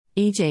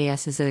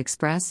EJS is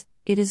Express.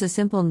 It is a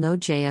simple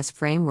Node.js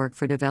framework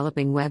for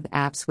developing web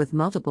apps with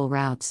multiple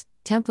routes.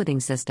 Templating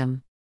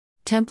system.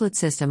 Template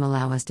system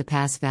allow us to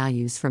pass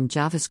values from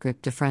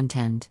JavaScript to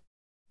front-end.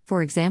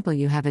 For example,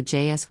 you have a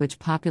JS which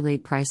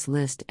populate price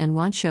list and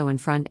want show in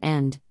front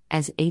end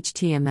as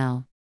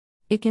HTML.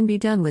 It can be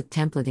done with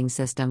templating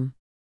system.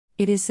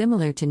 It is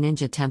similar to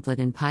Ninja template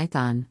in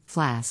Python,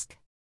 Flask.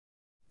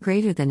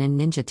 Greater than in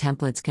Ninja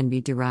templates can be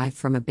derived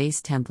from a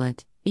base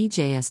template.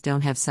 EJS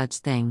don't have such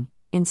thing.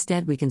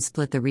 Instead, we can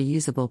split the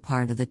reusable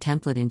part of the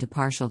template into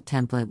partial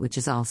template, which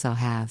is also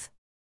have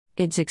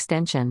its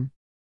extension.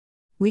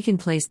 We can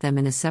place them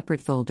in a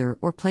separate folder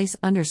or place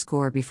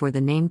underscore before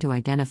the name to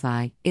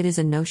identify. It is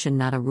a notion,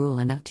 not a rule,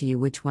 and up to you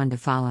which one to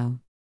follow.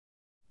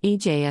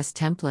 EJS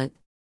template.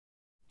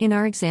 In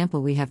our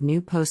example, we have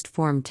new post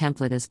form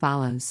template as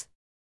follows.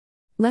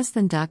 Less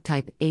than doc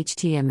type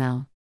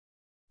HTML.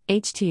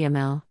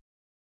 HTML.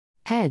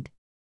 Head.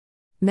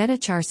 Meta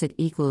charset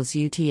equals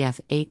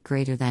UTF-8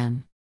 greater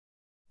than.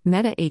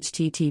 Meta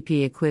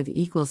HTTP equiv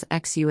equals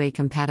XUA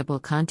compatible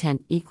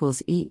content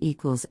equals E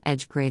equals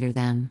edge greater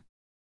than.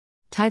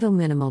 Title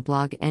minimal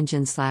blog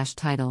engine /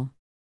 title.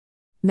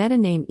 Meta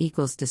name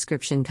equals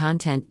description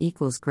content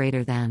equals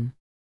greater than.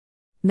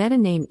 Meta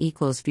name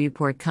equals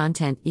viewport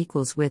content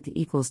equals width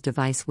equals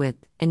device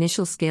width,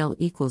 initial scale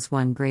equals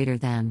 1 greater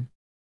than.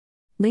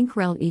 Link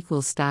rel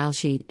equals style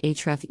sheet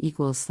href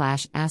equals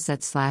 /asset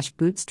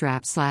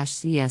 /bootstrap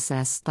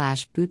 /css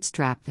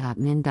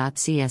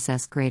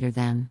 /bootstrap.min.css greater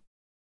than.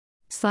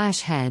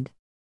 /head.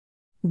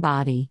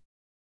 Body.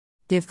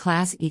 Div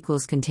class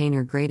equals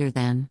container greater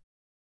than.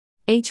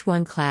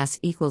 H1 class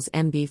equals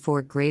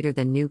MB4 greater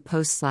than new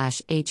post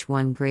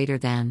 /H1 greater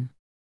than.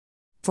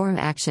 Form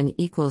action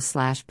equals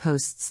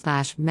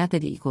 /post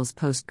 /method equals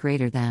post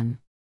greater than.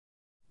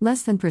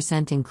 Less than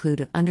 %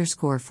 include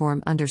underscore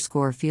form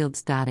underscore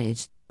fields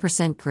age,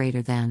 %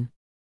 greater than.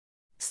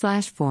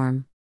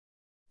 /form.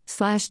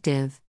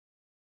 /div.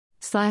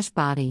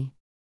 /body.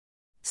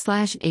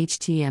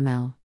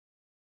 /HTML.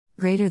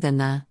 Greater than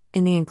the,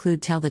 in the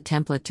include tell the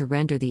template to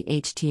render the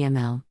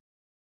HTML.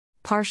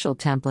 Partial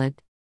template.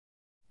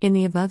 In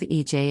the above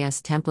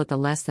EJS template, the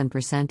less than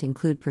 %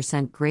 include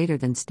 % greater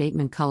than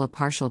statement call a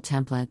partial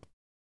template.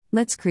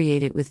 Let's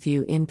create it with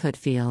few input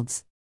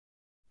fields.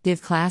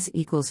 Div class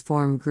equals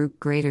form group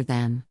greater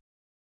than.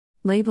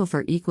 Label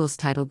for equals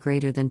title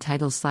greater than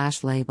title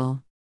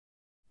 /label.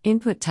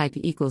 Input type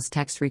equals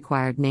text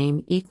required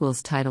name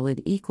equals title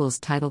it equals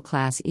title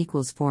class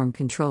equals form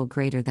control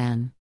greater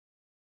than.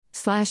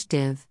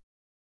 /div.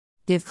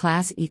 Div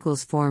class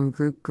equals form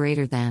group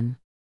greater than.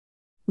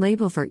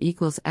 Label for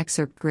equals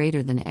excerpt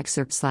greater than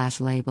excerpt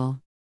 /label.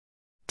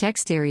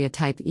 Text area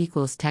type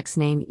equals text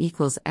name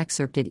equals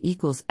excerpted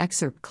equals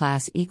excerpt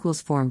class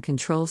equals form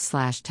control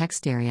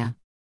 /text area.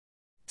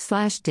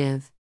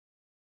 /div.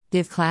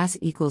 Div class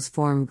equals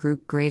form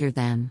group greater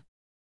than.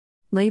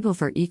 Label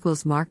for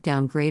equals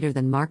markdown greater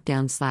than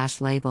markdown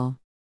 /label.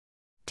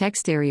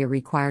 Text area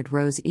required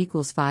rows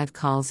equals 5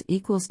 calls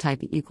equals type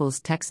equals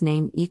text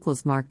name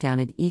equals markdown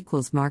it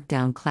equals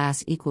markdown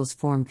class equals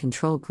form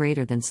control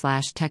greater than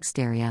 /text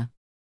area.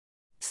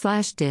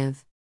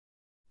 /div.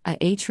 A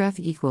href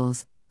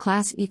equals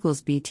class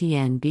equals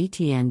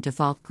btn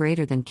default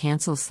greater than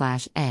cancel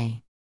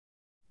 /a.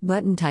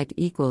 Button type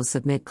equals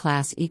submit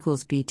class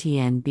equals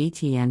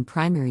btn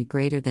primary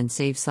greater than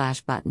save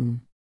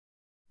 /button.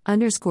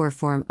 Underscore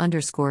form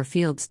underscore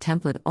fields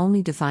template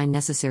only define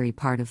necessary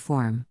part of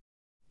form.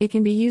 It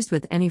can be used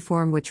with any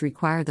form which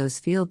require those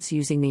fields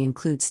using the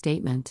include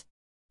statement.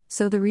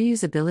 So the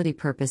reusability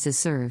purpose is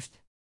served.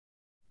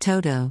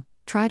 Todo,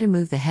 try to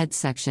move the head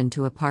section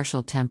to a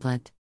partial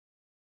template.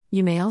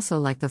 You may also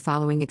like the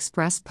following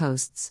Express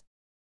posts.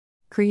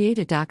 Create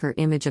a Docker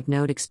image of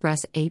Node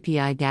Express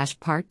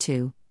API-Part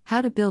 2,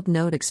 how to build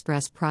Node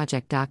Express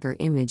project Docker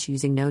image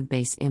using Node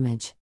base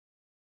image.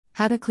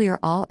 How to clear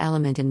all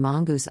element in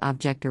Mongoose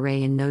object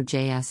array in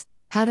Node.js,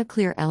 how to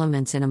clear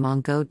elements in a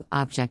Mongo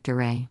object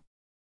array.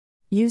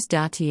 Use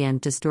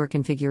 .env to store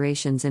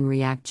configurations in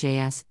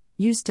React.js.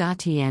 Use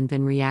 .env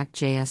in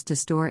React.js to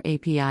store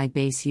API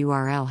base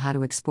URL. How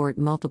to export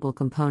multiple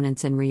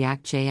components in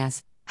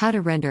React.js. How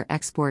to render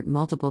export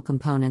multiple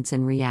components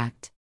in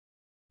React.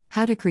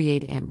 How to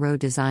create ant row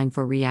design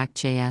for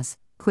React.js.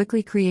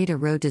 Quickly create a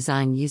row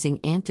design using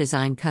ant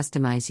design.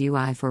 Customize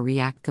UI for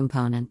React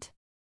component.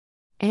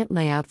 Ant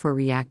layout for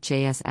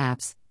React.js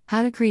apps.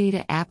 How to create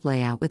an app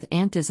layout with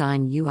ant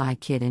design UI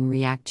kit in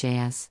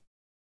React.js.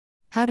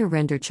 How to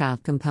render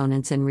child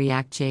components in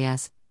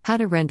React.js. How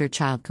to render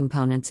child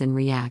components in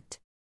React.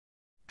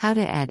 How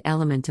to add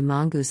element to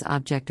Mongoose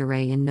object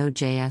array in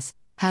Node.js.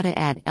 How to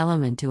add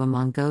element to a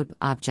Mongo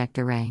object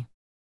array.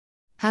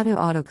 How to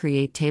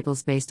auto-create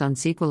tables based on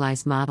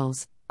SQLize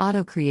models.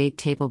 Auto-create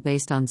table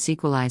based on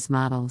SQLize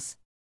models.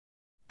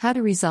 How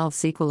to resolve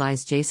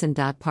SQLize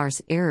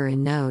JSON.parse error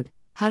in Node.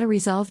 How to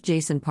resolve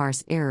JSON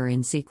parse error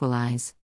in SQLize.